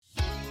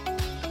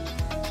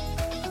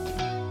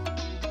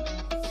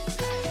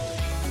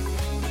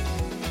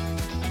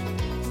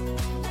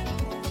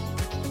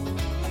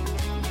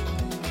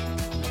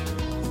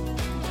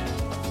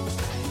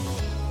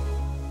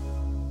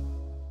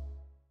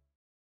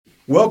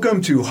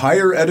Welcome to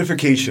Higher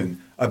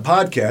Edification, a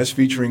podcast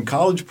featuring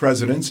college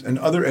presidents and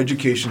other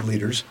education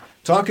leaders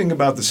talking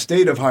about the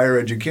state of higher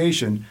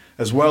education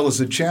as well as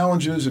the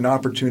challenges and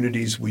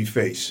opportunities we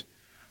face.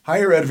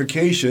 Higher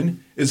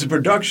Edification is a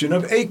production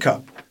of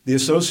ACUP, the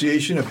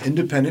Association of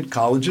Independent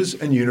Colleges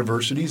and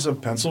Universities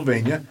of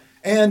Pennsylvania,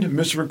 and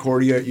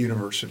Misericordia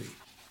University.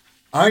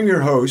 I'm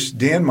your host,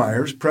 Dan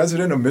Myers,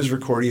 president of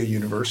Misericordia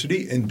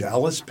University in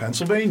Dallas,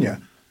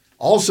 Pennsylvania,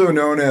 also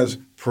known as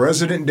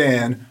President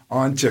Dan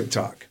on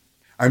TikTok.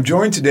 I'm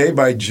joined today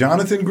by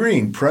Jonathan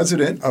Green,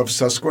 president of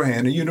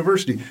Susquehanna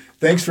University.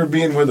 Thanks for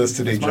being with us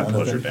today, Jonathan.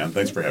 My pleasure, Dan.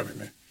 Thanks for having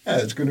me. Yeah,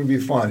 it's going to be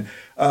fun.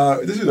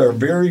 This is our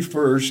very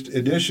first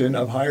edition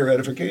of Higher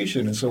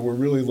Edification, and so we're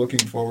really looking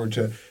forward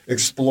to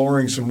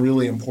exploring some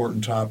really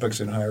important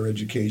topics in higher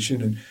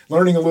education and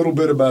learning a little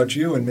bit about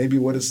you and maybe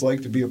what it's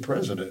like to be a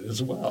president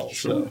as well.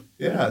 Sure.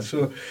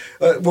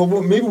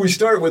 Well, maybe we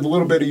start with a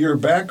little bit of your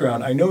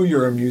background. I know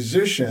you're a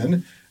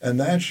musician, and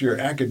that's your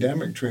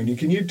academic training.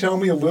 Can you tell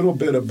me a little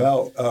bit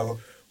about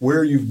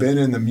where you've been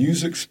in the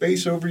music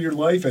space over your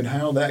life and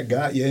how that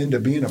got you into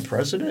being a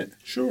president?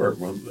 Sure.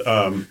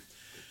 Well,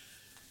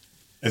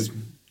 as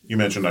you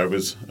mentioned, I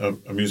was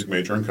a music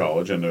major in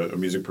college and a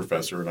music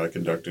professor, and I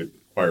conducted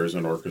choirs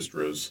and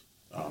orchestras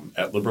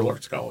at liberal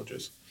arts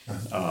colleges.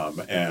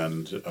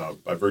 And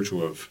by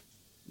virtue of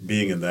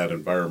being in that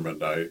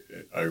environment, I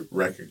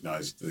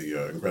recognized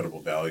the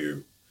incredible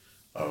value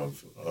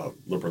of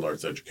liberal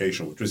arts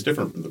education, which was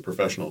different from the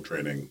professional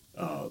training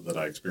that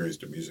I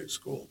experienced at music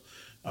school.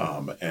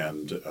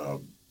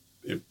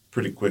 It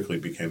pretty quickly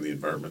became the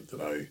environment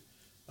that I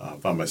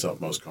found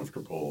myself most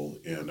comfortable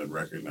in and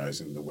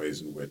recognizing the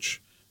ways in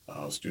which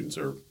students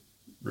are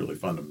really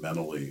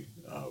fundamentally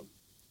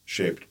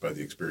shaped by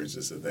the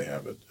experiences that they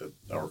have at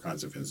our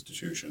kinds of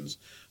institutions.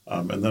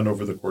 And then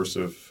over the course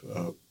of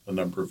a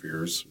number of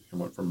years, I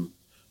went from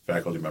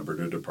faculty member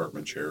to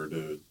department chair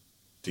to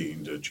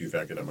dean to chief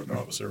academic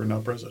officer and now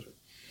president.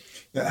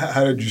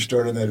 How did you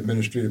start on that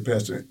administrative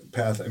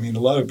path? I mean, a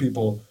lot of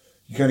people,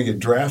 you kind of get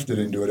drafted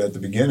into it at the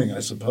beginning, I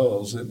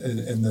suppose, and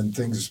then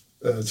things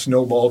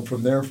snowballed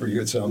from there for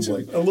you, it sounds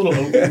like. A little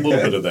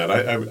bit of that.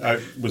 I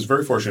was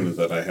very fortunate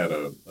that I had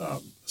a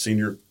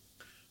senior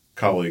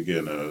colleague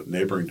in a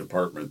neighboring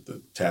department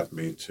that tapped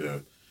me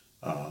to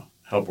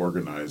help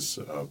organize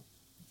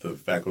the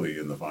faculty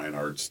in the fine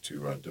arts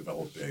to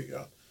develop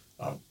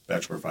a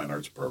Bachelor of Fine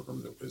Arts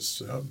program that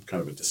was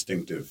kind of a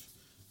distinctive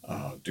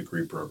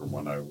degree program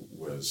when I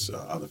was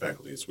on the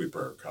faculty at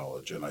Sweetbriar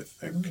College. And I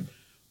think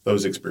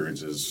those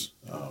experiences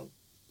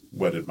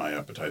whetted my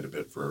appetite a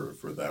bit for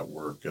that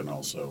work and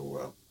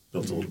also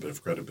built a little bit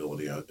of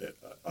credibility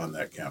on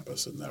that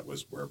campus, and that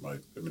was where my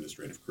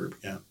administrative career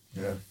began.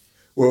 Yeah.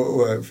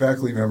 Well,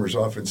 faculty members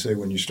often say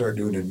when you start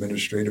doing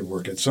administrative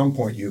work, at some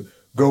point you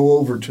go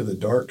over to the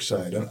dark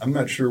side. I'm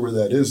not sure where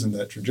that is in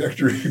that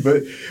trajectory,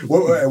 but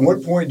at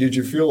what point did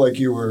you feel like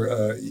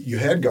you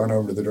had gone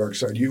over to the dark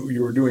side?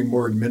 You were doing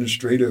more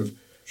administrative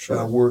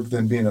work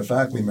than being a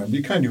faculty member.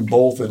 You kind of do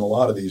both in a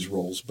lot of these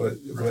roles, but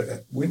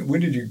when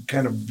did you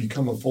kind of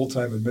become a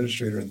full-time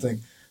administrator and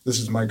think, this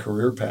is my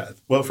career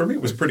path? Well, for me,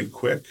 it was pretty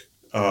quick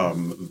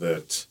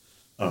that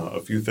a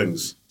few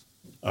things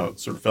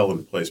sort of fell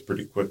into place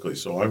pretty quickly.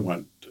 So I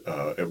went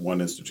at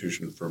one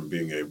institution from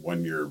being a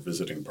one-year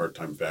visiting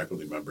part-time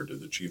faculty member to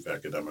the chief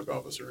academic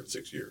officer in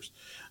 6 years.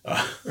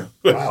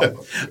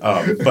 Wow.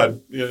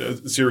 But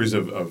a series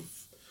of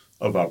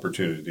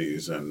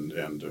opportunities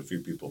and a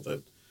few people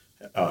that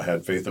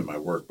had faith in my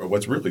work. But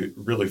what's really,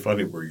 really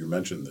funny where you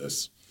mentioned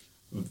this,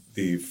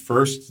 the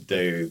first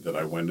day that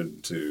I went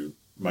into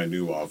my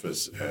new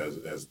office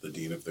as the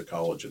dean of the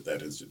college at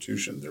that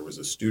institution, there was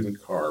a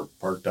student car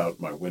parked out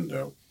my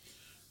window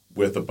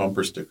with a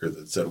bumper sticker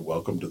that said,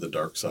 "Welcome to the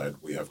dark side.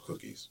 We have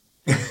cookies."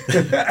 We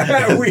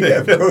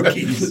have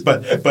cookies.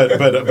 But I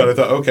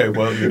thought, okay,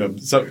 well,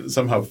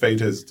 somehow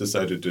fate has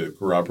decided to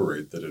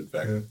corroborate that. In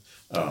fact,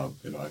 I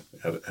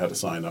had a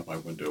sign up my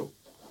window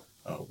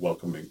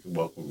welcoming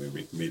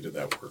me to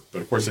that work.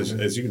 But of course,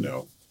 as you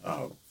know,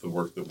 the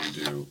work that we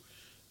do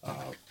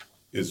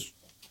is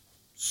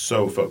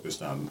so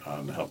focused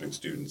on helping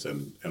students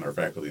and our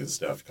faculty and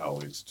staff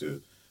colleagues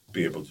to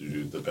be able to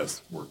do the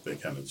best work they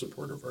can in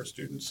support of our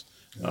students.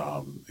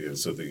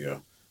 So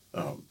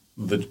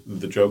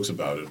the jokes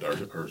about it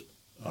are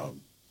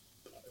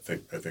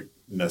I think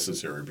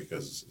necessary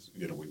because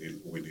we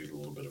need a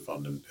little bit of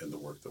fun in the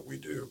work that we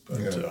do.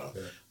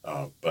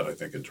 But I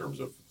think in terms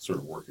of sort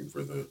of working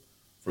for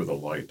the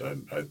light,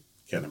 I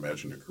can't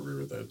imagine a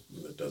career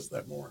that does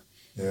that more.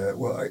 Yeah,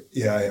 well, I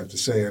have to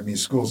say, I mean,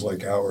 schools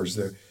like ours,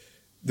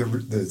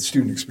 the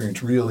student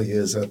experience really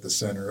is at the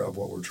center of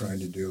what we're trying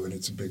to do, and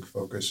it's a big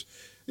focus.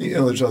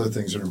 There's other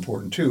things that are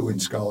important too, in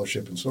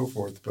scholarship and so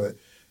forth, but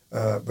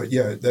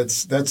yeah,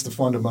 that's the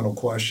fundamental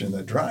question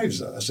that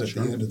drives us at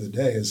the end of the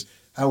day is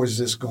how is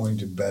this going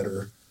to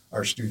better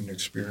our student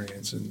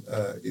experience? And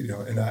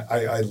and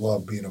I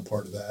love being a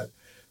part of that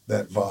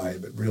that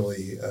vibe. It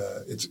really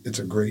it's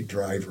a great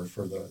driver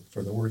for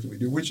the work that we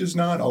do, which is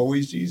not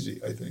always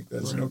easy. I think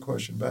that's no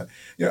question about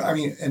it. I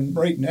mean, and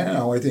right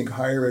now I think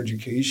higher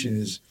education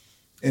is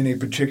in a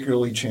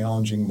particularly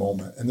challenging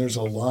moment, and there's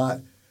a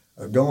lot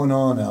going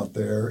on out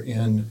there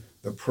in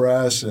the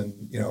press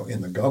and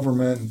in the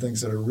government and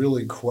things that are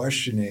really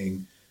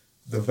questioning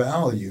the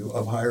value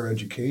of higher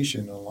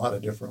education in a lot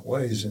of different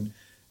ways. And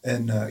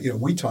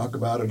we talk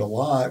about it a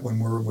lot when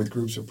we're with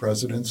groups of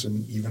presidents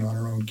and even on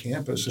our own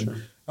campus. And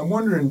Sure. I'm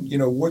wondering,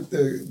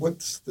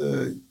 what's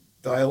the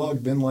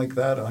dialogue been like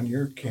that on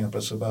your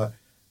campus about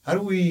how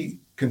do we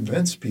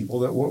convince people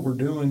that what we're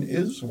doing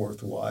is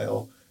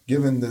worthwhile,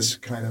 given this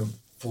kind of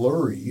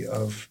flurry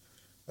of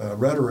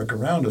rhetoric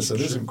around us that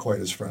Sure. isn't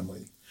quite as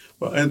friendly?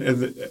 Well, and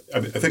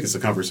I think it's the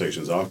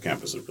conversations off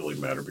campus that really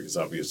matter, because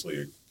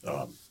obviously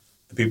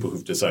the people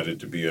who've decided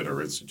to be at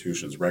our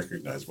institutions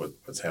recognize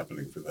what's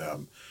happening for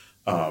them.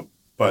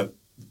 But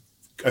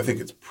I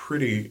think it's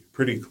pretty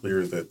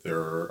clear that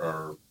there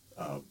are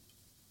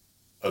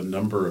a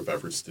number of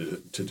efforts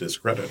to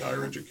discredit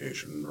higher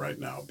education right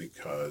now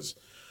because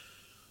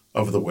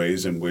of the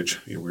ways in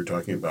which we're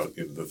talking about.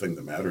 The thing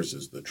that matters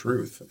is the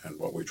truth, and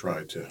what we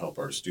try to help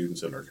our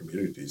students and our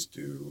communities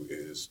do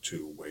is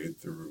to wade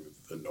through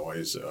the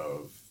noise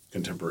of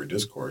contemporary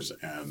discourse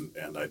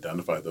and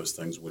identify those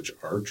things which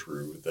are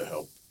true that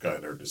help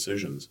guide our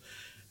decisions.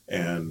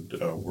 And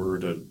we're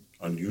at an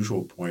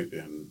unusual point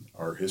in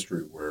our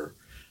history where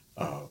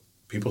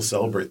people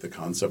celebrate the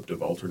concept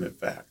of alternate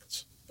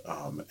facts.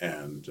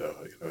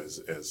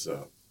 As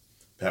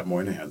Pat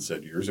Moynihan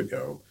said years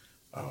ago,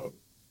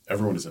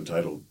 everyone is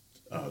entitled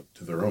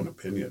to their own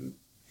opinion,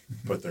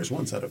 but there's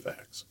one set of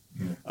facts.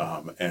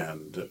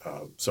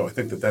 So I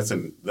think that's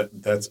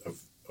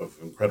of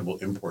incredible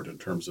import in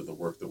terms of the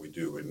work that we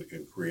do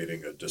in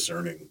creating a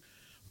discerning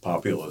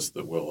populace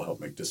that will help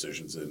make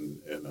decisions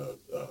in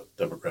a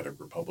democratic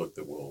republic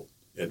that will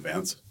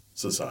advance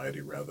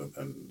society rather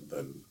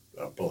than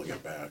pulling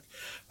it back.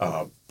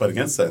 But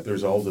against that,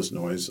 there's all this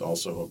noise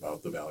also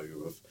about the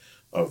value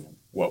of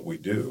what we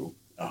do.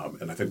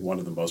 And I think one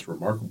of the most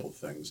remarkable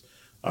things,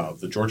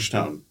 the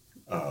Georgetown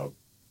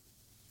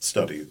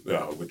study,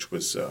 which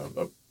was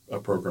a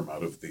program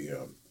out of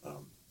the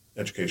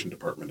education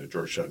department at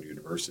Georgetown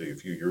University a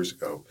few years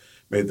ago,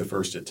 made the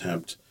first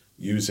attempt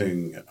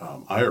using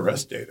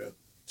IRS data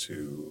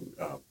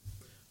to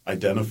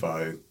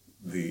identify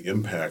the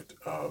impact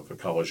of a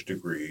college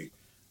degree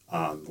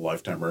on the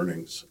lifetime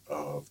earnings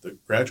of the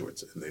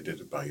graduates. And they did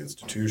it by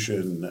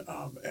institution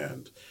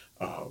and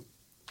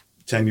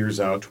 10 years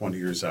out, 20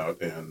 years out,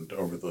 and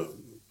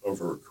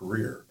over a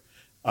career.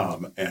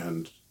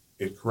 And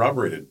it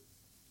corroborated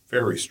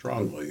very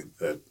strongly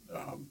that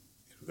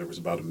there was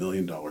about $1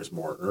 million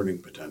more earning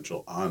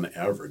potential on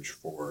average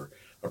for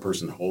a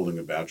person holding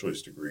a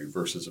bachelor's degree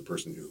versus a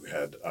person who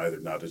had either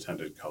not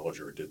attended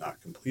college or did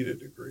not complete a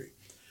degree.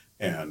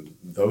 And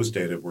those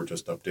data were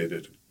just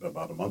updated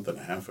about a month and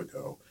a half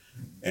ago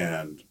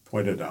and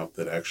pointed out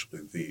that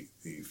actually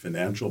the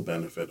financial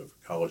benefit of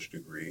a college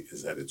degree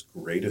is at its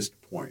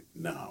greatest point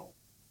now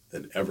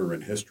than ever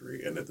in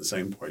history. And at the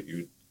same point,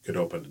 you could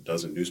open a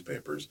dozen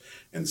newspapers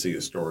and see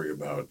a story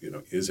about,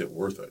 is it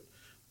worth it?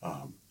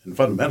 And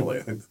fundamentally,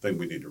 I think the thing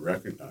we need to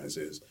recognize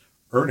is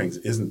earnings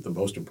isn't the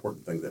most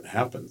important thing that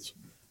happens.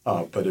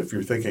 But if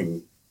you're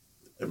thinking,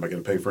 am I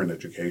going to pay for an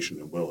education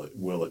and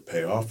will it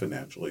pay off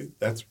financially?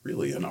 That's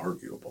really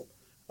inarguable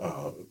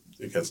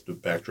against the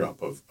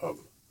backdrop of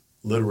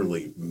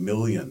literally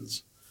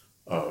millions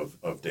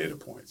of data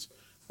points.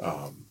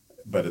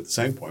 But at the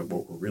same point,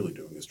 what we're really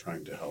doing is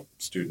trying to help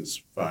students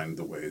find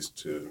the ways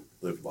to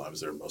live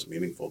lives that are most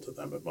meaningful to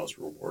them and most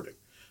rewarding.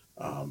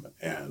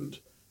 And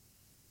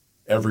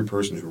every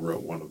person who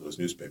wrote one of those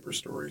newspaper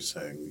stories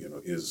saying,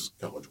 is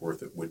college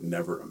worth it, would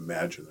never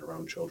imagine their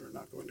own children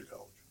not going to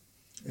college.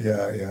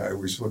 Yeah. I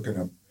was looking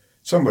up,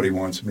 somebody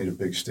once made a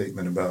big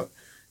statement about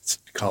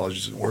college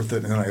isn't worth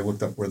it. And then I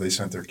looked up where they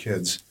sent their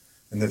kids.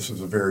 And this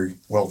was a very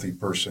wealthy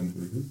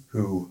person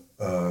who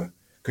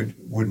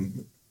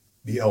wouldn't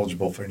be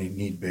eligible for any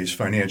need-based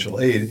financial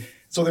aid.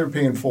 So they were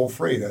paying full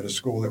freight at a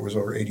school that was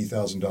over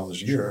 $80,000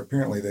 a year.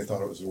 Apparently they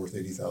thought it was worth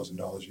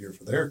 $80,000 a year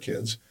for their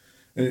kids.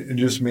 And it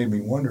just made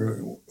me wonder,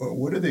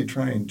 what are they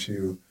trying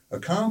to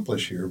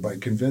accomplish here by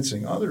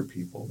convincing other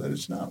people that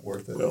it's not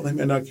worth it? Well, they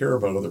may not care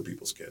about other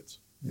people's kids,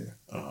 yeah.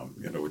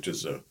 Which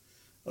is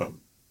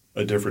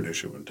a different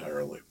issue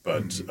entirely.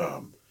 But,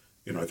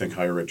 I think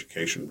higher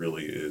education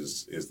really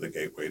is the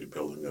gateway to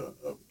building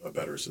a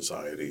better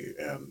society.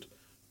 And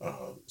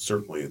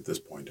certainly at this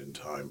point in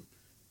time,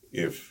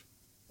 if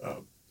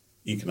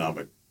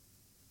economic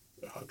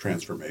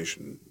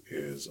transformation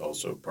is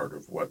also part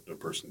of what a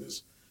person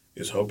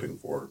is hoping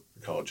for,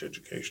 college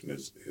education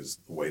is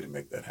the way to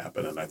make that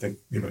happen. And I think,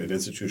 in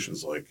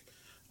institutions like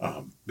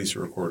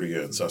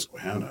Misericordia and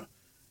Susquehanna,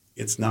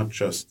 it's not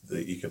just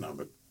the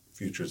economic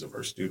futures of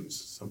our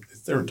students,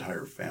 it's their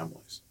entire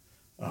families.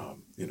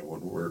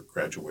 When we're at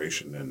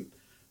graduation and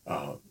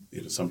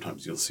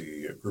Sometimes you'll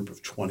see a group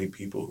of 20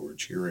 people who are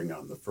cheering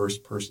on the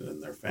first person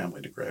in their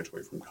family to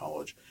graduate from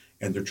college,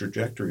 and the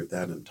trajectory of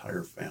that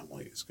entire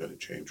family is going to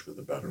change for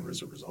the better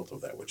as a result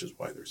of that, which is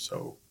why they're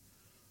so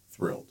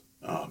thrilled.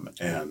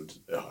 And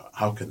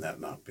how can that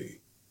not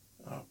be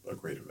a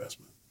great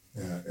investment?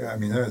 Yeah, I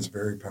mean, that is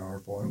very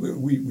powerful. And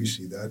we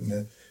see that in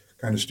the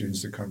kind of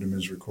students that come to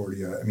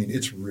Misericordia. I mean,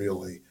 it's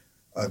really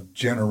a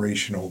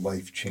generational,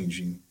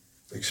 life-changing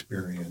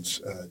experience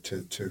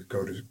to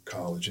go to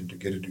college and to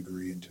get a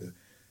degree and to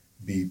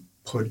be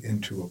put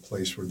into a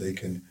place where they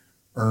can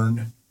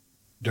earn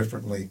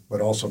differently, but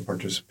also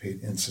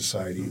participate in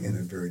society in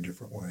a very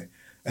different way.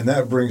 And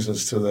that brings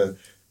us to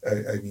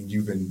I mean,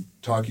 you've been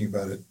talking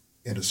about it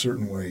in a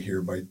certain way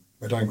here by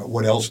talking about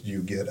what else do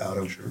you get out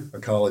of a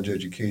college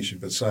education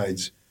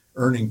besides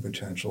earning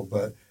potential.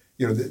 But,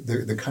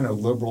 the kind of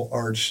liberal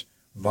arts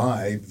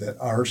vibe that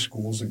our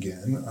schools,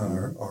 again,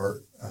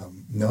 are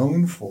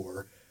known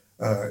for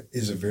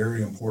is a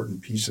very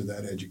important piece of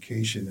that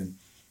education. And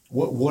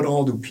what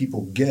all do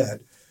people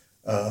get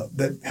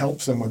that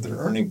helps them with their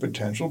earning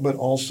potential, but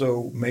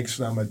also makes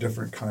them a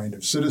different kind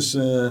of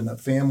citizen, a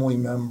family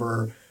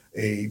member,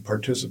 a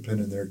participant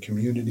in their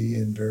community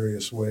in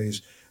various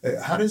ways?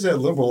 How does that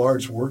liberal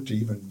arts work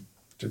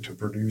to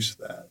produce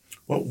that?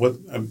 Well,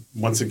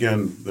 once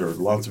again, there are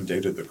lots of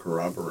data that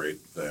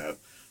corroborate that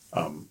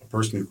a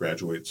person who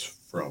graduates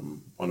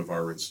from one of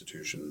our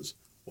institutions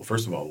will,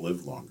 first of all,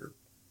 live longer,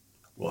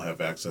 will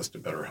have access to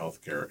better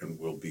health care, and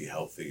will be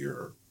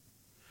healthier.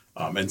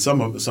 And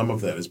some of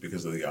that is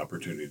because of the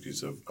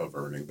opportunities of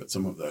earning, but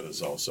some of that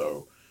is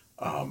also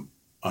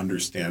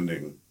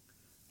understanding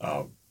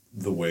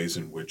the ways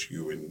in which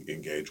you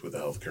engage with the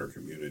healthcare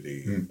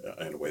community in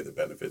a way that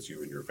benefits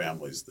you and your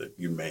families that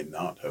you may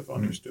not have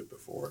understood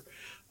before.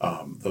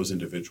 Those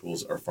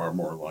individuals are far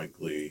more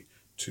likely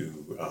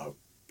to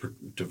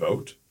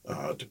vote,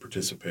 to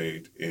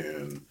participate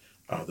in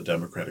the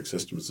democratic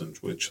systems in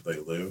which they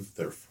live.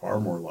 They're far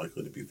more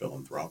likely to be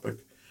philanthropic.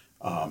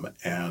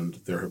 And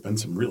there have been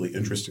some really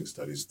interesting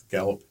studies. The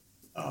Gallup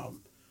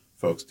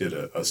folks did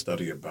a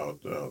study about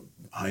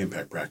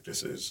high-impact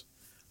practices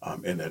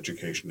in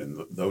education,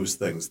 and those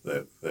things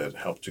that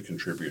help to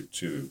contribute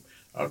to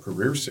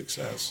career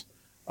success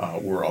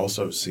were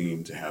also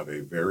seen to have a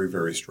very,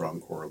 very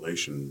strong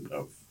correlation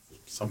of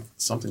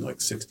something like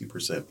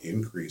 60%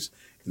 increase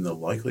in the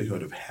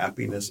likelihood of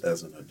happiness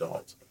as an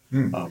adult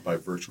by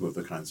virtue of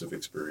the kinds of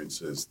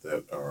experiences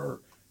that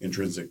are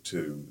intrinsic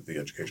to the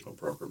educational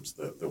programs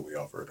that we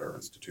offer at our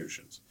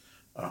institutions.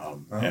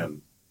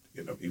 And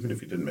even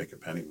if you didn't make a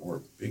penny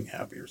more, being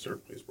happier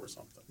certainly is worth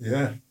something.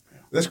 Yeah.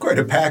 That's quite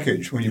a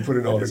package when you put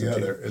it all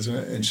together, isn't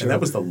it? And that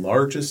was the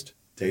largest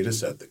data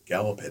set that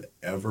Gallup had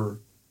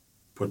ever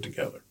put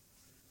together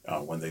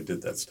when they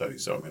did that study.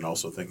 So, I mean,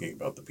 also thinking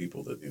about the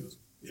people that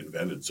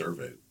invented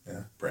survey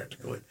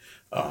practically.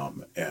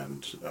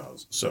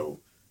 So,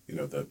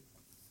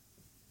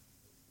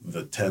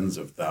 the tens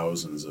of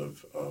thousands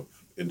of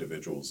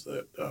individuals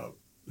that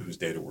whose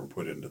data were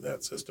put into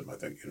that system, I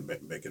think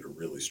make it a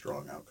really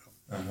strong outcome.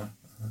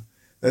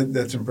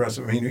 That's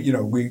impressive. I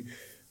mean, we,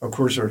 of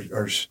course,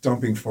 are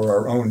stumping for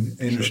our own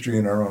industry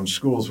and our own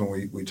schools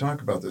when we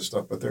talk about this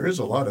stuff, but there is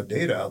a lot of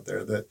data out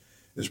there that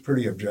is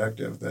pretty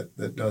objective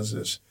that does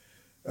this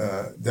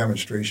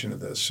demonstration of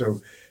this.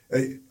 So,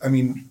 I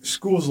mean,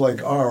 schools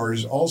like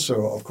ours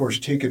also, of course,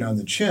 take it on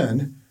the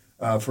chin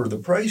for the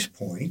price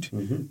point.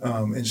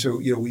 And so,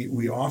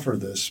 we offer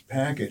this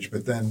package,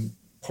 but then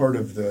part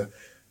of the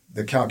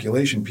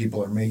calculation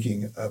people are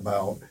making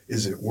about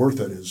is it worth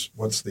it is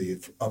what's the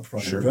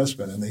upfront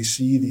investment. And they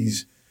see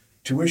these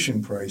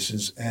tuition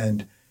prices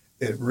and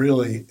it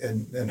really,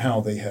 and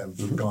how they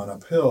have gone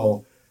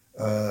uphill.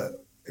 I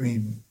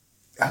mean,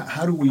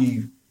 how do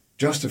we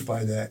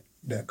justify that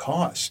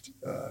cost?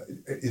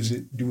 Does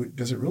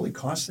it really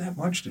cost that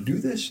much to do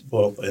this?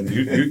 Well, and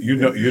you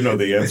know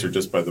the answer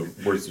just by the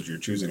words that you're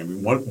choosing. I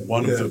mean,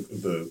 one of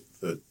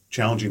the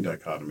challenging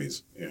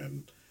dichotomies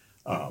in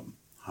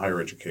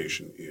higher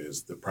education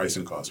is the price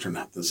and cost are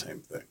not the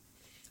same thing,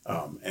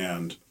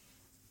 and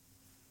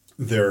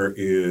there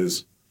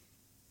is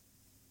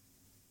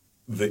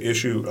the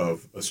issue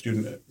of a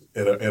student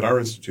at our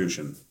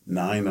institution.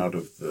 9 out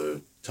of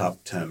the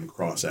top 10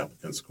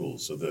 cross-applicant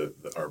schools, so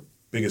our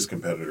biggest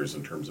competitors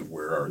in terms of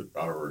where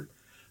our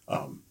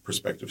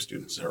prospective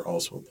students are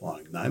also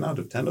applying, 9 out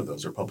of 10 of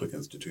those are public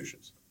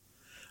institutions.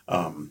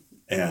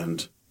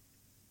 And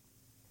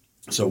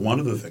so one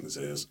of the things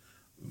is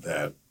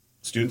that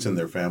students and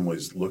their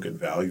families look at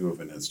value of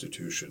an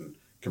institution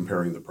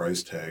comparing the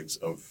price tags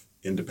of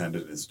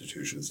independent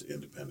institutions to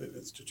independent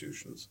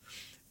institutions.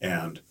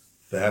 And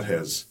that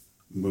has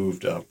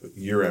moved up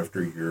year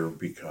after year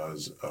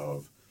because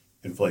of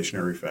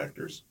inflationary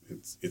factors.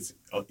 It's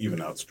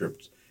even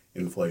outstripped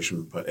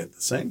inflation, but at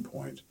the same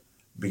point,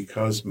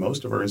 because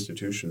most of our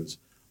institutions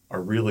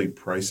are really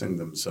pricing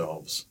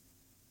themselves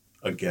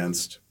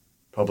against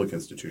public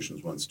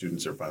institutions when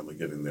students are finally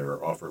getting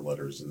their offer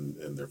letters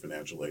and their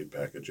financial aid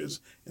packages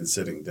and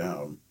sitting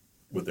down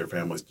with their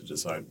families to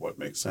decide what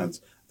makes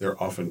sense,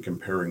 they're often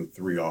comparing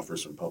 3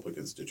 offers from public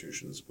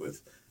institutions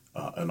with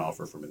an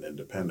offer from an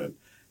independent.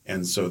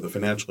 And so the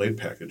financial aid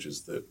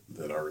packages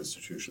that our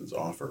institutions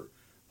offer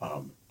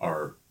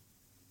are,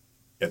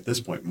 at this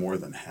point, more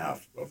than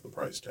half of the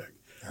price tag.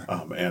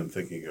 And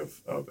thinking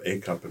of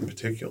ACUP in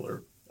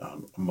particular,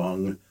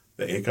 among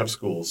the ACUP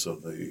schools, so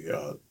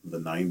the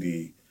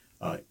 90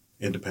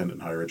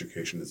 independent higher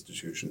education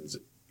institutions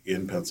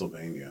in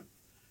Pennsylvania,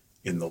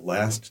 in the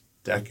last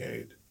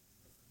decade,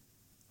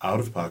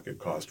 out-of-pocket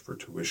cost for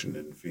tuition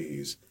and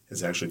fees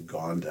has actually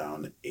gone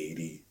down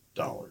 $80.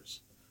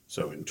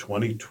 So in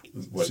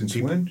Since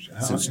when?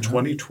 Since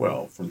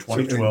 2012, from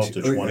 2012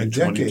 to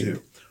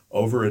 2022,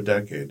 over a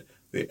decade,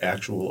 the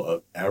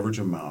actual average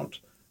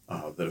amount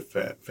that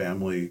a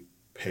family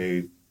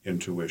paid in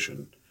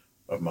tuition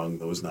among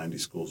those 90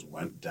 schools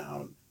went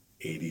down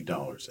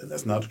 $80. And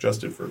that's not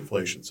adjusted for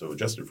inflation. So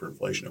adjusted for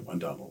inflation, it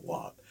went down a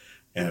lot.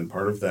 And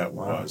part of that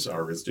was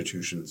our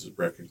institutions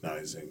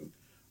recognizing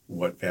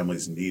what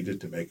families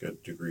needed to make a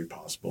degree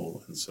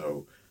possible. And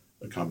so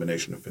a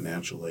combination of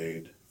financial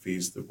aid,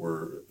 fees that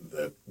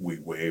we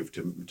waived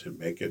to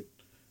make it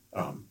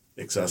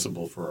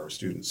accessible for our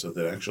students, so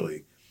that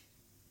actually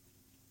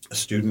a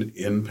student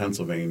in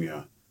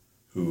Pennsylvania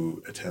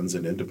who attends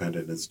an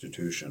independent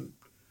institution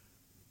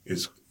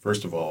is,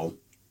 first of all,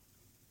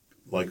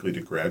 more likely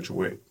to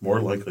graduate,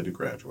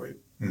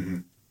 Mm-hmm.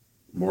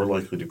 more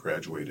likely to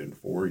graduate in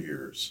 4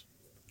 years.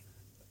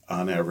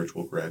 On average,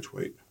 will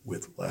graduate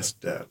with less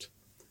debt,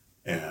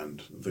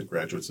 and the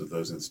graduates of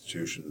those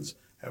institutions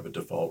have a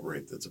default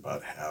rate that's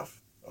about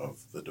half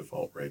of the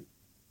default rate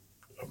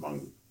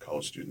among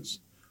college students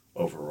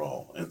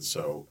overall. And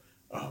so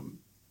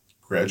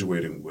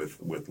graduating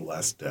with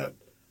less debt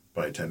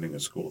by attending a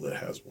school that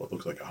has what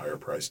looks like a higher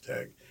price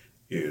tag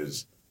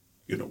is,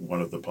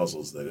 one of the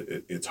puzzles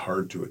that it's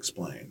hard to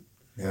explain.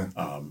 Yeah.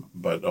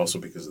 But also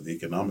because of the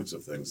economics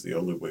of things, the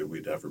only way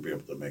we'd ever be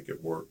able to make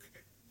it work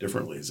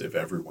differently is if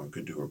everyone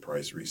could do a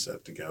price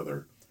reset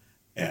together.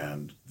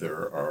 And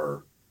there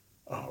are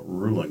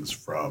rulings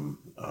from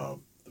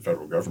the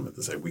federal government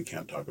that say we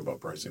can't talk about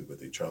pricing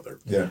with each other.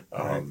 Yeah.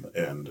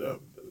 And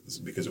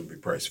because it would be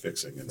price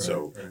fixing. And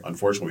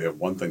unfortunately, we have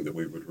one thing that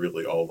we would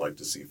really all like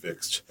to see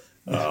fixed,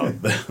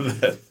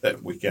 that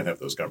we can't have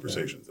those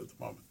conversations at the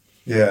moment.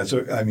 Yeah.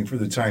 So, for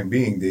the time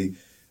being,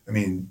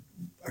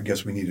 I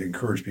guess we need to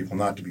encourage people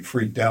not to be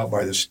freaked out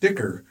by the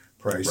sticker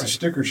price, the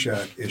sticker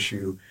shock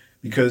issue,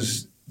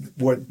 because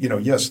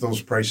yes,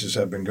 those prices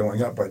have been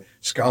going up, but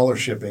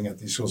scholarshiping at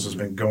these schools has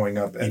been going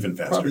up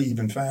probably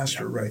even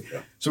faster, right?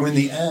 Yeah. So in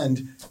the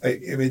end,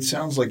 it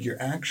sounds like you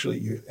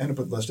end up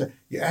with less debt.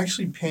 You're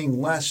actually paying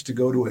less to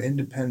go to an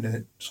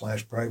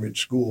independent/private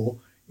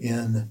school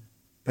in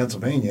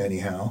Pennsylvania,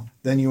 anyhow,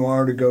 than you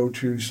are to go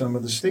to some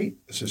of the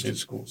state-assisted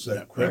schools. Is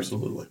that correct?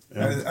 Absolutely.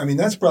 Yeah.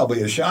 That's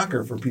probably a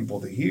shocker for people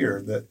to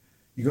hear, that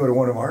you go to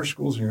one of our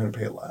schools and you're going to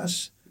pay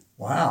less.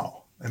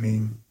 Wow.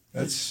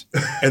 That's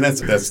and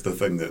that's the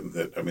thing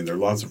that there are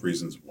lots of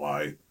reasons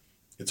why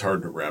it's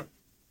hard to wrap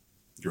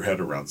your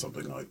head around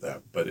something like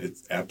that, but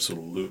it's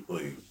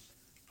absolutely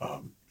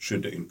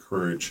should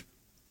encourage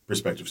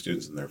prospective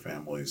students and their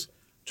families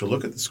to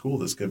look at the school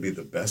that's going to be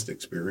the best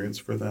experience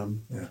for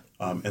them. Yeah.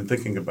 And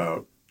thinking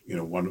about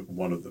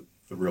one of the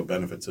real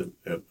benefits of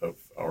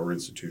our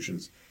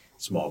institutions,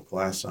 small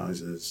class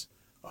sizes.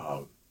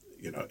 On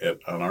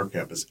our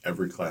campus,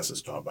 every class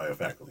is taught by a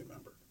faculty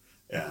member.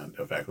 And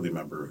a faculty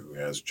member who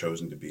has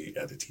chosen to be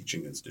at a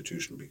teaching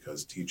institution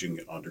because teaching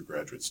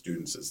undergraduate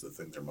students is the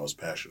thing they're most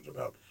passionate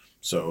about.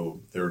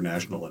 So they're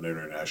national and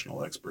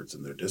international experts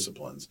in their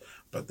disciplines,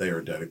 but they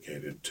are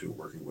dedicated to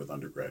working with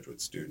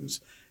undergraduate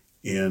students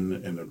in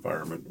an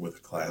environment with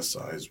a class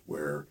size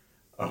where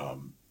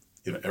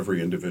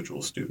every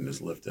individual student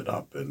is lifted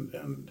up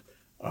and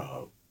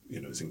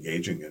is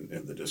engaging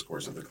in the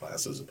discourse of the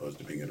class, as opposed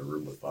to being in a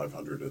room with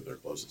 500 of their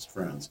closest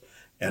friends.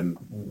 And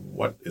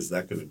what is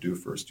that going to do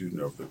for a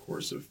student over the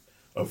course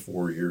of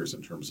 4 years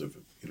in terms of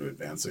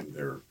advancing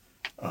their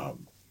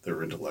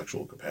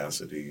intellectual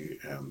capacity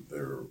and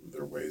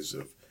their ways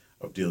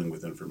of dealing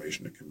with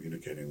information and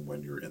communicating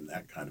when you're in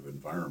that kind of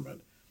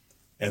environment?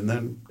 And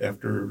then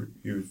after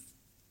you've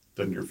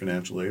done your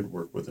financial aid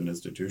work with an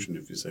institution,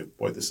 if you say,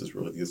 boy, this is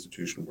really the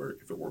institution where,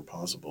 if it were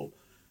possible,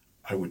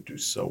 I would do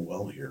so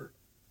well here.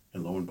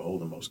 And lo and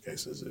behold, in most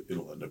cases,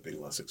 it'll end up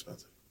being less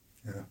expensive.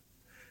 Yeah.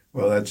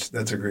 Well, that's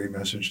a great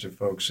message to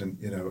folks. And,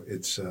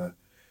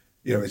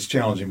 it's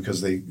challenging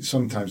because they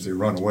sometimes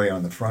run away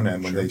on the front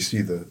end when they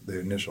see the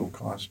initial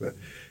cost. But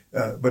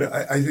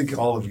I think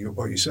all of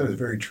what you said is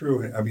very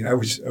true. I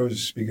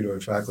was speaking to a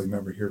faculty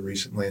member here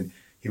recently, and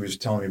he was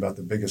telling me about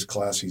the biggest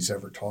class he's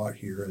ever taught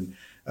here. And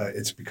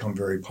it's become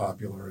very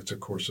popular. It's a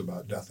course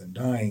about death and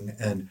dying,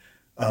 and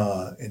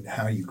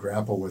how you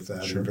grapple with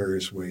that in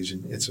various ways.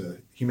 And it's a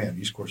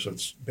humanities course, so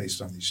it's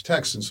based on these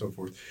texts and so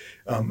forth.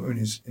 And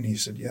he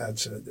said,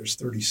 there's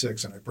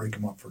 36, and I break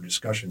them up for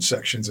discussion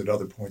sections at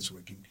other points so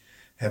we can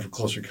have a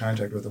closer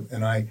contact with them.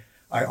 And I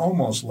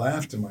almost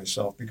laughed to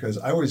myself because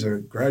I was a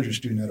graduate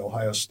student at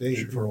Ohio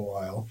State for a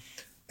while,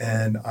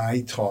 and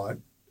I taught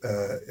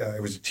I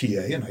was a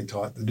TA and I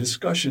taught the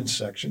discussion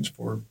sections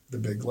for the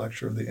big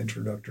lecture of the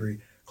introductory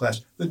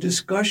class. The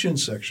discussion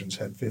sections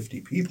had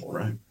 50 people,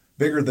 Right.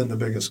 Bigger than the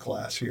biggest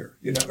class here,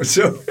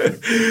 So,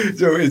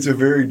 so it's a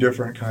very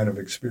different kind of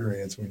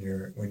experience when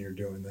you're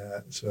doing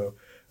that.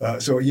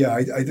 So yeah,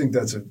 I think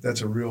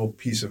that's a real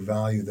piece of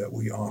value that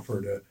we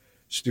offer to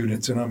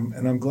students, and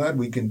I'm glad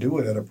we can do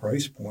it at a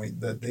price point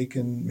that they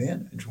can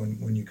manage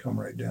when you come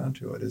right down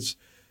to it.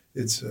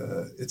 It's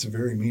a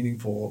very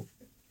meaningful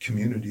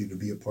community to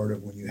be a part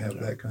of when you have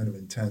that kind of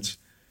intense,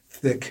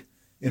 thick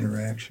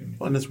interaction.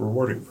 Well, and it's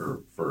rewarding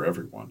for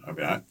everyone. I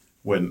mean,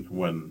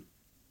 when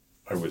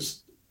I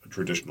was a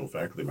traditional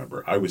faculty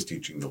member, I was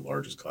teaching the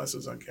largest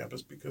classes on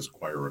campus because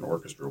choir and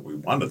orchestra, we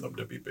wanted them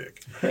to be big.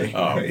 Right,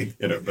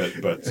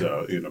 right.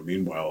 But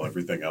meanwhile,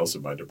 everything else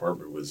in my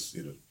department was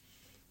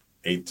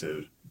 8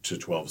 to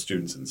 12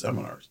 students in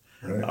seminars.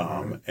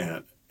 Right,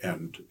 right.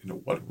 And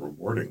what a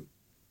rewarding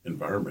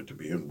environment to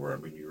be in, where I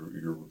mean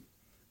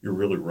you're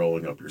really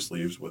rolling up your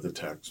sleeves with a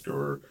text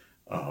or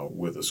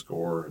with a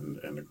score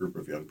and a group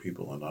of young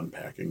people and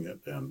unpacking it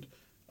and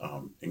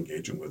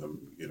engaging with them.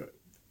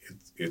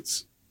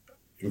 It's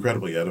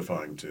incredibly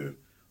edifying to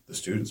the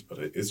students, but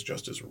it's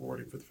just as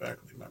rewarding for the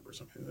faculty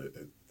members. I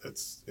mean,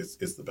 it's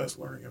the best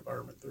learning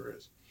environment there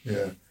is.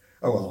 Yeah.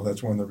 Oh, well,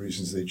 that's one of the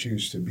reasons they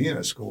choose to be in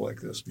a school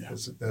like this,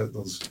 because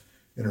those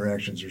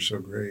interactions are so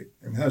great.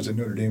 I mean, I was at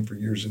Notre Dame for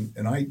years,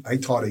 and I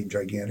taught a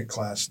gigantic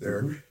class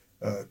there,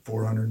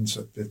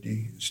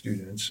 450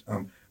 students,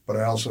 but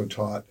I also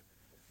taught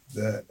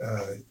that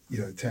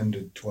 10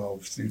 to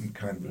 12 student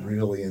kind of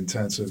really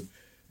intensive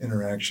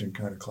interaction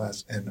kind of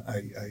class, and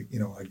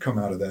I'd come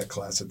out of that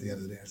class at the end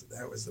of the day. I said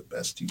that was the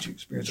best teaching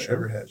experience I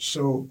ever had.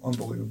 So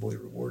unbelievably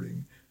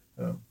rewarding.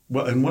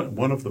 Well, and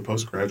one of the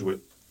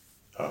postgraduate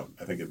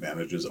I think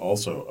advantages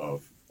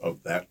also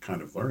of that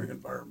kind of learning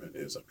environment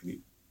is,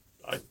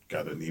 I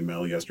got an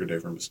email yesterday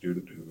from a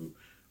student who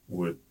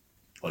would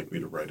like me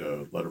to write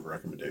a letter of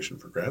recommendation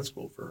for grad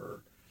school for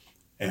her,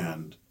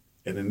 and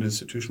at an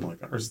institution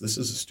like ours, this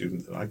is a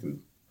student that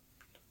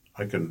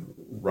I can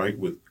write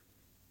with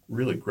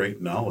really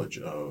great knowledge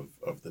of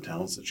the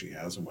talents that she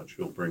has and what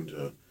she'll bring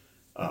to,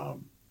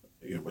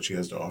 what she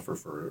has to offer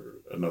for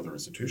another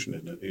institution.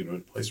 And a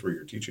place where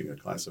you're teaching a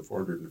class of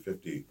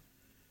 450,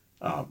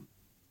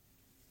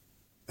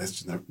 that's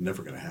just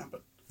never going to happen.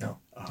 No.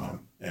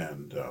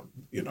 And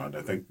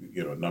I think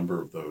a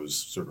number of those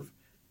sort of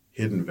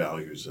hidden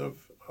values of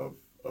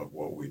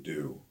what we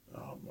do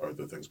are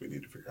the things we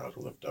need to figure out to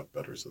lift up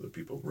better, so that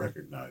people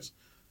recognize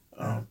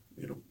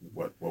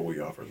what we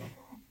offer them.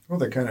 Well,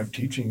 that kind of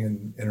teaching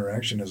and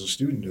interaction as a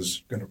student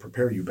is going to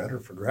prepare you better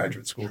for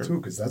graduate school too,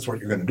 because that's what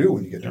you're going to do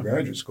when you get to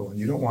graduate school, and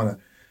you don't want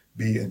to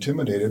be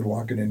intimidated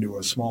walking into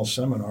a small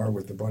seminar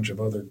with a bunch of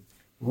other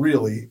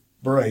really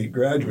bright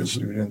graduate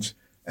students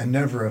and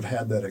never have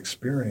had that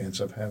experience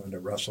of having to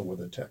wrestle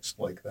with a text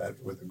like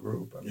that with a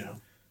group.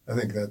 I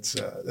think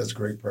that's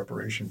great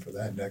preparation for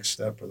that next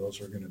step for those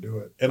who are going to do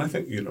it. And I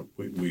think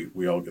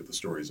we all get the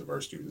stories of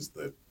our students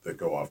that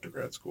go off to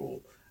grad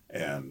school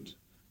and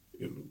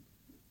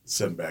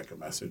send back a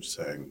message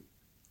saying,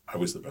 I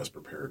was the best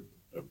prepared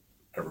of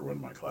everyone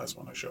in my class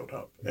when I showed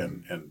up.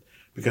 And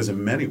because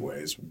in many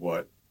ways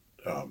what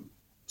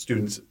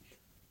students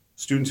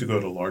who go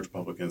to large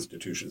public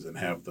institutions and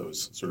have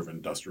those sort of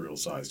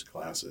industrial-sized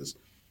classes,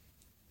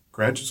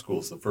 graduate school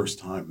is the first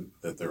time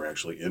that they're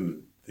actually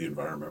in the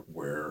environment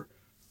where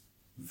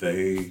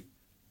they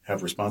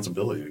have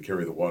responsibility to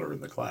carry the water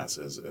in the class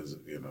as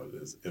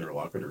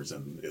interlocutors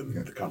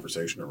in the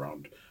conversation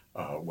around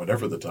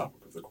whatever the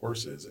topic of the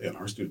course is. And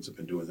our students have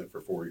been doing it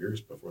for 4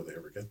 years before they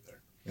ever get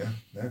there.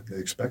 Yeah, they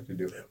expect to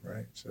do it,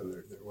 right? So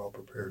they're well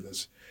prepared.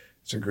 It's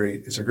a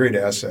great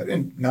asset,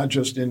 and not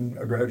just in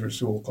a graduate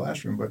school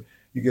classroom, but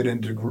you get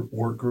into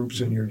work groups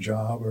in your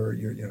job, or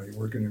you're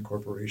working in a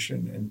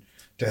corporation, and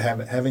to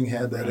having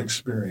had that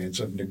experience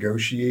of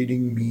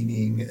negotiating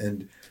meaning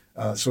and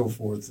so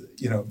forth,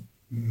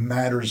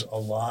 matters a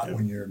lot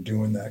when you're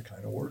doing that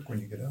kind of work when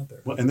you get out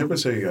there. Well, and there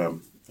was a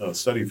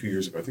study a few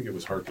years ago. I think it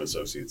was Hart and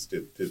Associates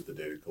did the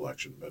data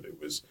collection, but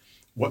it was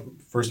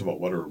first of all,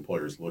 what are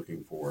employers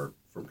looking for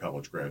from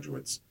college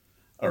graduates,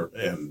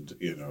 and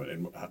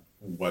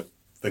what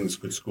things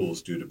could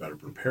schools do to better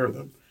prepare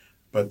them.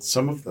 But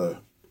some of the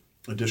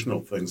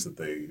additional things that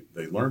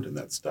they learned in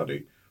that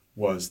study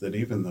was that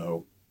even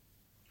though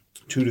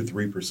 2 to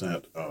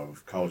 3%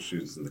 of college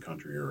students in the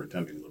country are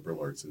attending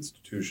liberal arts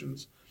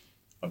institutions,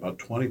 about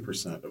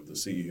 20% of the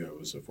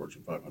CEOs of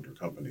Fortune 500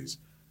 companies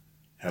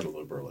had a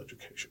liberal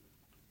education.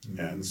 Mm-hmm.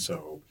 And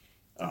so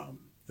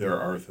there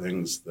are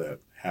things that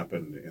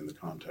happen in the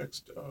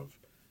context of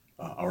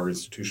our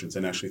institutions,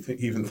 and actually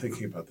even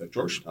thinking about that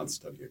Georgetown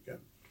study again.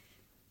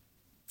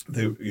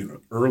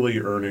 Early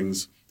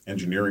earnings,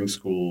 engineering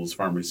schools,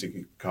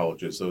 pharmacy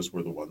colleges, those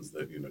were the ones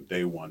that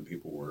day one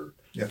people were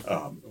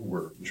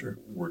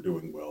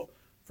doing well.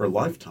 For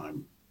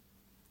lifetime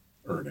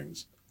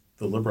earnings,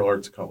 the liberal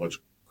arts college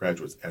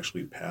graduates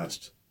actually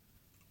passed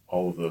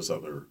all of those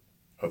other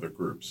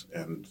groups,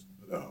 and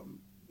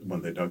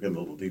when they dug in a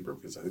little deeper,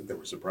 because I think they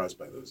were surprised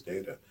by those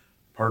data,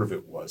 part of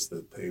it was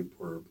that they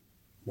were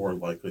more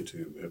likely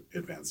to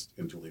advance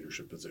into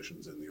leadership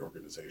positions in the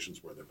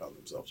organizations where they found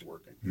themselves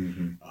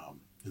working.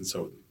 And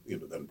so,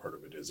 then part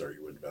of it is, are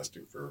you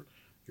investing for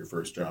your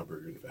first job, or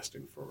are you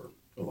investing for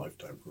a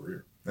lifetime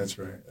career? That's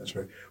right. That's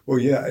right. Well,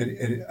 yeah,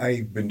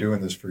 I've been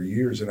doing this for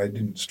years, and I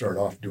didn't start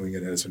off doing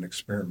it as an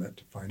experiment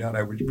to find out. I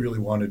really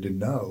wanted to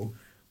know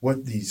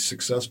what these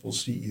successful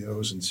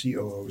CEOs and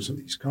COOs of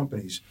these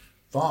companies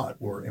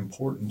thought were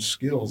important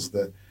skills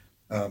that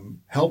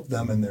helped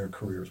them in their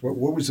careers. What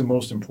was the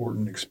most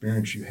important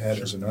experience you had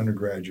as an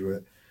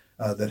undergraduate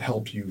that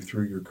helped you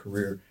through your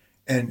career?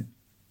 And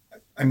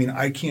I mean,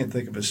 I can't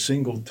think of a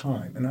single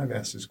time, and I've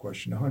asked this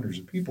question to hundreds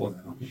of people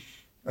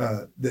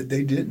now, that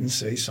they didn't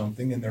say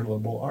something in their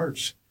liberal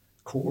arts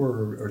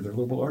core or their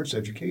liberal arts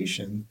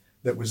education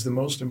that was the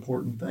most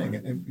important thing.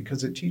 And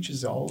because it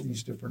teaches all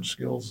these different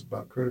skills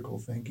about critical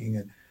thinking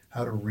and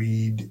how to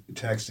read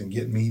text and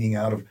get meaning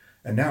out of,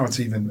 and now it's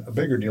even a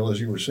bigger deal,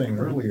 as you were saying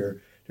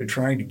earlier, to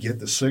trying to get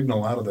the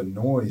signal out of the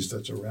noise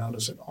that's around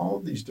us, and all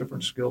of these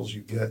different skills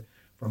you get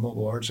from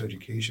liberal arts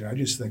education. I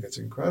just think it's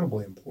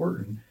incredibly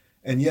important.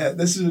 And yet,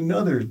 this is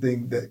another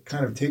thing that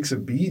kind of takes a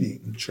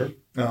beating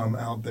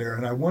out there.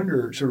 And I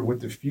wonder sort of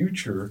what the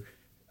future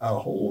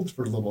holds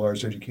for liberal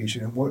arts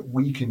education and what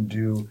we can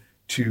do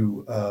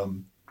to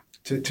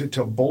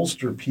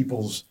bolster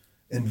people's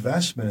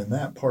investment in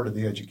that part of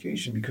the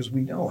education, because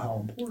we know how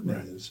important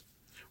it is.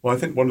 Well, I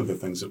think one of the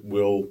things that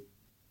will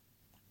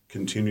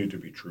continue to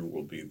be true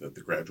will be that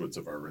the graduates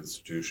of our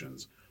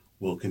institutions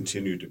will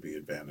continue to be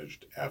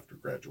advantaged after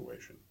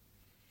graduation.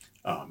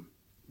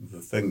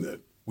 The thing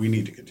that we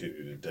need to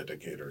continue to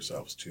dedicate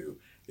ourselves to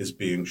is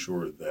being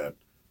sure that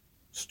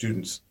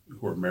students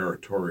who are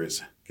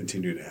meritorious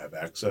continue to have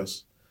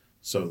access,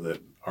 so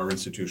that our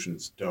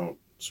institutions don't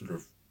sort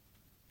of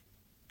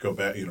go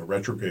back,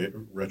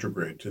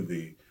 retrograde to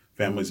the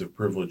families of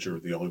privilege are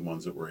the only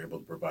ones that were able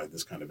to provide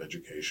this kind of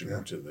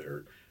education to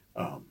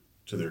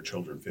their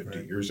children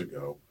 50 years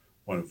ago.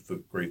 One of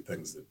the great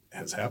things that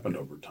has happened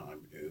over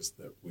time is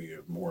that we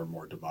have more and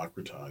more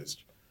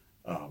democratized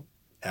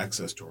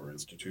access to our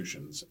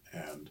institutions,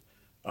 and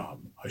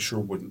I sure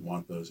wouldn't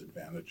want those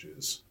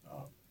advantages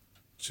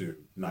to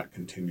not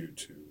continue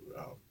to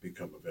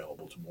become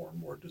available to more and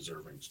more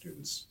deserving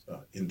students,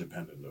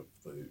 independent of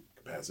the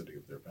capacity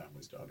of their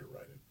families to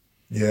underwrite it.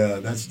 Yeah,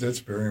 that's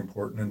very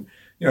important. And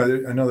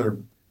another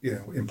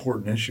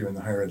important issue in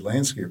the higher ed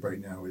landscape right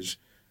now is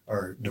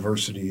our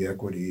diversity,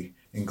 equity,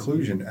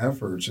 inclusion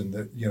efforts, and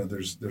that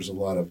there's a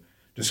lot of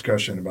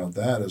discussion about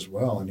that as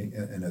well,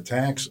 and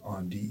attacks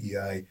on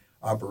DEI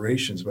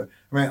operations. But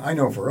I mean, I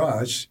know for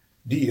us,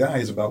 DEI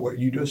is about what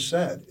you just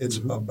said. It's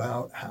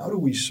about how do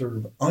we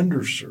serve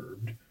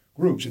underserved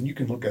groups, and you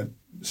can look at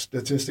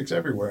statistics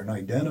everywhere and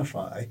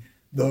identify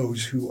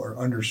those who are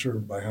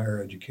underserved by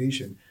higher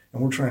education.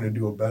 And we're trying to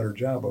do a better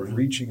job of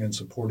reaching and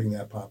supporting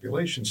that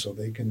population so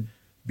they can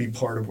be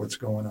part of what's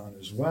going on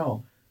as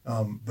well.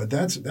 But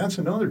that's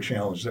another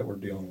challenge that we're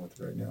dealing with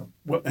right now.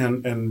 Well,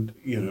 and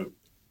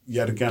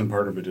yet again,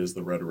 part of it is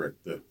the rhetoric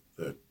that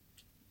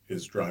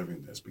is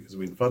driving this, because I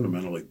mean,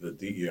 fundamentally, the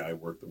DEI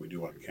work that we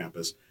do on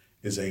campus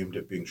is aimed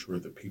at being sure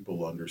that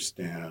people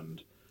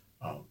understand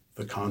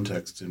the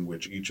context in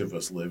which each of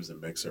us lives and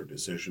makes our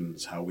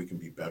decisions, how we can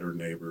be better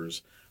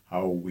neighbors,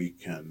 how we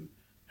can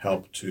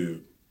help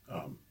to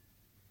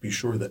be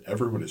sure that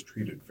everyone is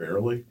treated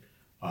fairly,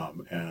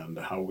 and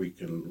how we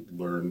can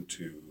learn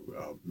to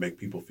make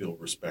people feel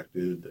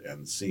respected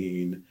and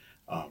seen,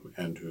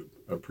 and to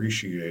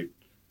appreciate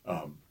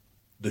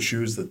the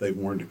shoes that they've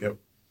worn to get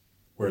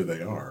where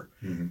they are.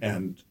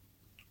 And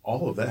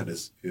all of that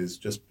is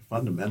just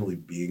fundamentally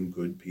being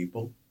good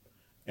people.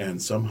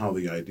 And somehow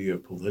the idea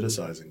of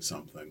politicizing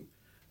something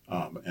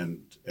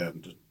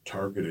and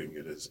targeting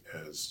it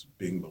as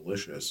being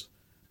malicious,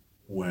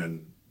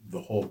 when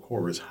the whole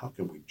core is how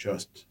can we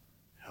just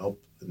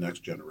help the next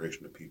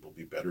generation of people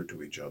be better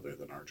to each other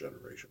than our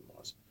generation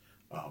was.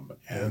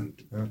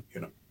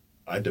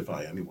 I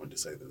defy anyone to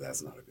say that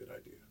that's not a good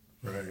idea.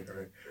 Right.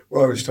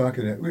 Well, I was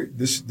talking,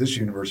 this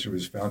university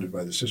was founded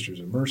by the Sisters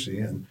of Mercy,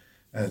 and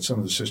some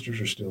of the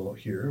sisters are still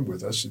here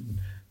with us and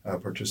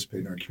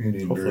participate in our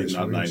community. Hopefully in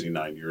not ways.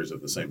 99 years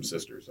of the same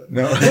sisters.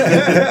 No.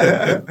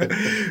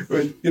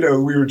 But,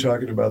 we were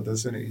talking about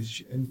this,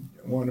 and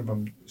one of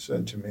them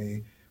said to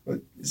me, but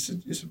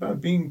it's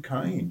about being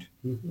kind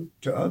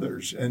to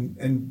others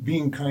and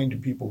being kind to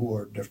people who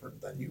are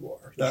different than you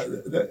are.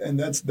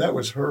 That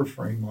was her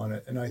frame on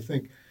it. And I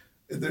think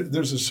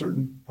there's a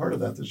certain part of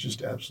that that's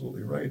just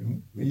absolutely right.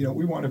 And,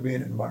 we want to be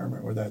in an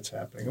environment where that's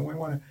happening, and we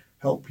want to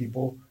help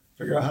people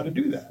figure out how to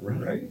do that,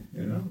 right?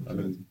 I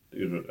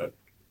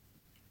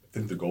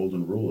think the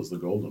golden rule is the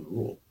golden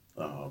rule.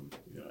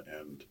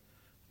 And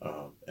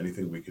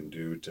anything we can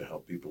do to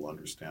help people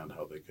understand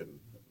how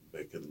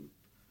they can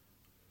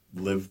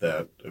live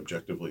that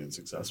objectively and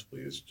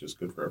successfully is just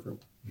good for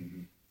everyone.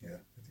 Yeah,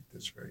 I think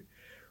that's right.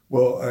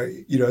 Well,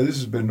 this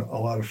has been a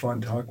lot of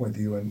fun talking with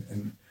you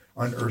and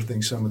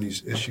unearthing some of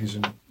these issues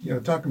and,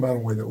 talking about them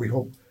in a way that we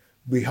hope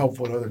be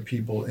helpful to other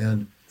people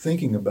in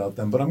thinking about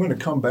them. But I'm going to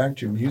come back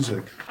to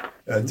music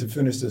to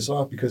finish this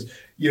off because,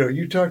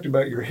 you talked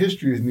about your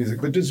history with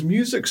music, but does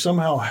music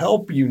somehow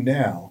help you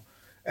now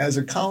as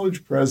a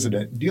college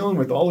president dealing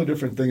with all the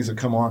different things that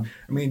come on?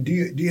 I mean, do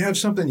you have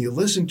something you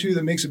listen to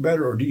that makes it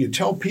better, or do you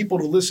tell people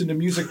to listen to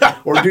music,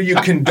 or do you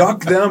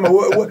conduct them?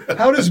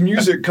 How does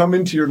music come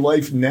into your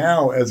life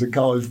now as a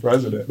college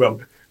president?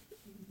 Well,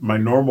 my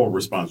normal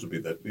response would be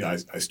that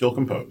I still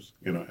compose,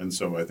 and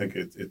so I think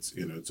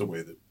it's a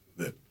way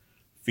that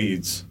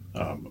feeds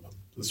a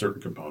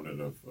certain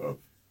component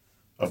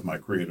of my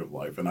creative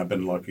life. And I've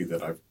been lucky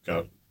that I've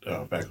got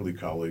faculty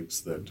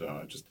colleagues that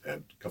I just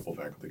had a couple of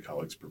faculty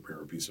colleagues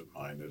prepare a piece of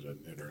mine at an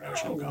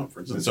international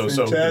conference. And so I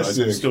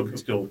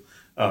still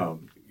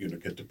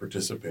get to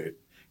participate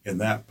in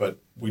that. But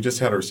we just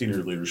had our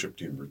senior leadership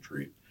team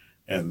retreat,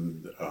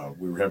 and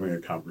we were having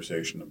a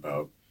conversation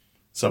about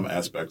some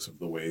aspects of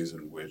the ways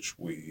in which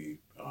we,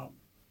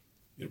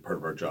 part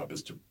of our job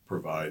is to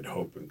provide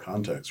hope and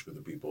context for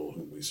the people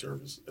whom we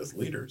serve as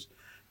leaders.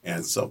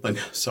 And something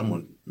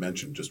someone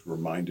mentioned just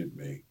reminded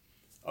me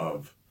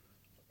of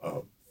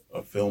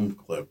a film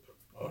clip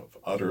of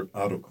Otto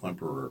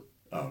Klemperer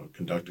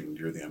conducting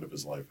near the end of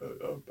his life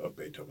a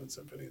Beethoven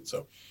symphony. And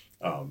so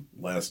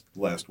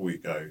last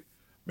week I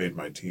made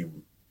my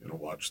team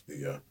watch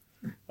the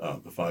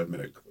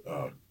 5-minute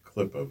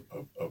clip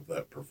of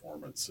that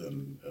performance,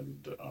 and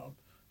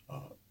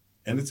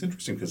it's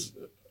interesting because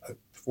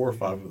 4 or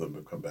 5 of them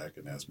have come back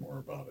and asked more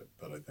about it.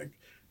 But I think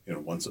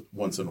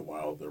once in a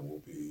while there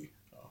will be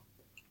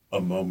a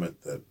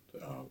moment that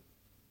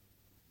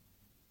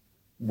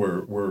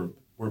where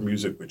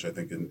music, which I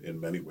think in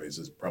many ways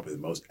is probably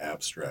the most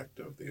abstract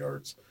of the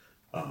arts,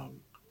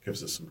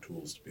 gives us some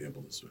tools to be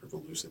able to sort of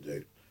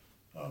elucidate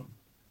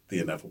the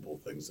ineffable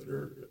things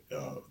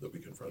that we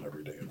confront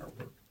every day in our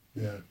work.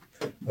 Yeah.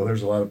 Well,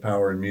 there's a lot of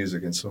power in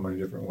music in so many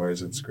different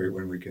ways. It's great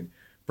when we can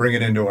bring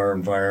it into our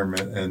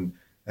environment and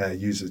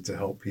use it to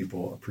help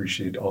people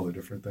appreciate all the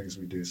different things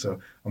we do. So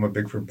I'm a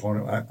big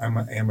proponent. I'm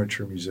an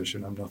amateur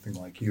musician. I'm nothing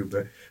like you,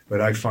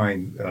 but I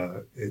find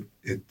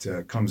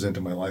it comes into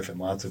my life in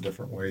lots of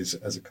different ways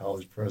as a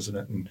college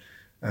president, and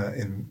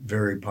in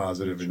very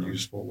positive and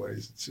useful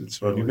ways. It's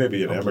well, really you may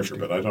be an uplifting.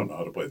 amateur, but I don't know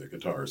how to play the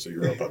guitar, so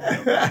you're up on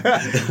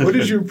that. What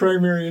is your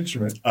primary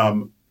instrument?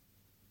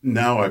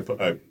 Now I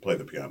play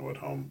the piano at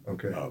home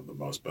the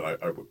most,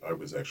 but I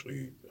was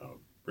actually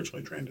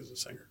originally trained as a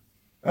singer.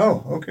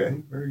 Oh,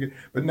 okay, very good.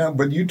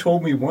 But you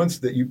told me once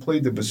that you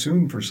played the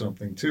bassoon for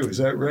something too. Is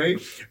that right?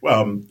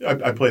 Well,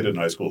 I played in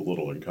high school, a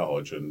little in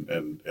college,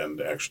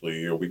 and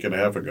actually a week and a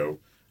half ago,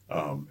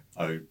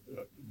 I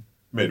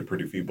made a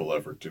pretty feeble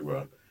effort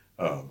to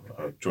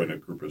join a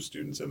group of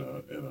students in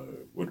a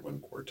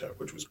woodwind quartet,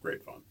 which was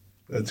great fun.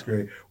 That's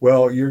great.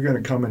 Well, you're going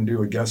to come and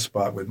do a guest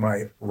spot with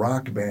my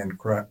rock band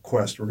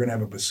Quest. We're going to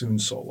have a bassoon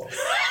solo.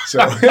 So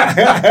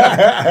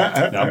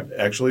now,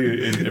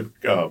 actually,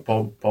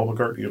 Paul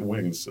McCartney and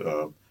Wings,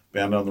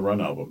 Band on the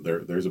Run album,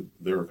 there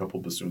are a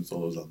couple bassoon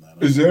solos on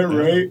that. Is that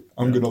right?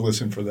 I'm going to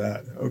listen for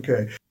that.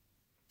 Okay.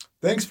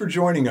 Thanks for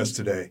joining us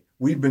today.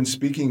 We've been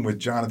speaking with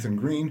Jonathan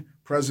Green,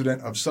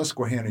 president of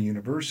Susquehanna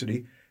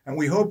University, and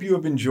we hope you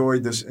have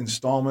enjoyed this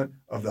installment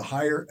of the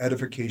Higher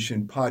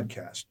Edification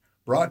Podcast,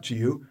 brought to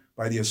you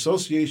by the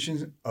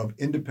Association of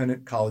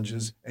Independent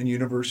Colleges and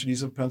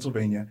Universities of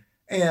Pennsylvania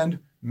and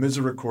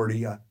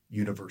Misericordia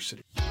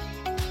University.